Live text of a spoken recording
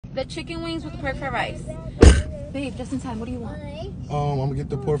The chicken wings with pork fried rice. Babe, just in time. What do you want? I'm gonna get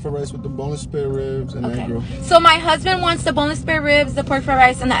the pork fried rice with the boneless spare ribs and egg roll. So my husband wants the boneless spare ribs, the pork fried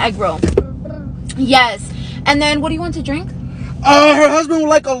rice, and the egg roll. Yes. And then what do you want to drink? Her husband would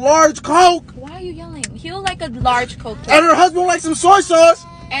like a large Coke. Why are you yelling? He'll like a large Coke. And her husband would like some soy sauce.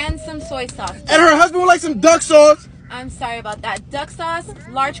 And some soy sauce. And her husband would like some duck sauce. I'm sorry about that. Duck sauce,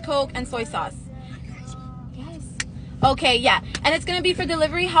 large Coke, and soy sauce. Yes. Okay, yeah. And it's gonna be for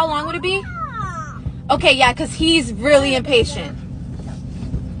delivery. How long would it be? Okay, yeah, because he's really impatient.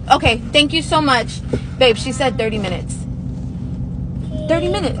 Okay, thank you so much. Babe, she said 30 minutes. 30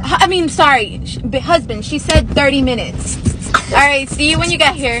 minutes. I mean, sorry, husband, she said 30 minutes. All right, see you when you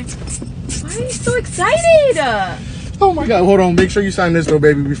get here. Why are you so excited? Oh my God, hold on. Make sure you sign this though,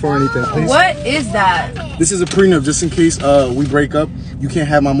 baby, before anything, please. What is that? This is a prenup, just in case we break up. You can't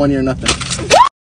have my money or nothing.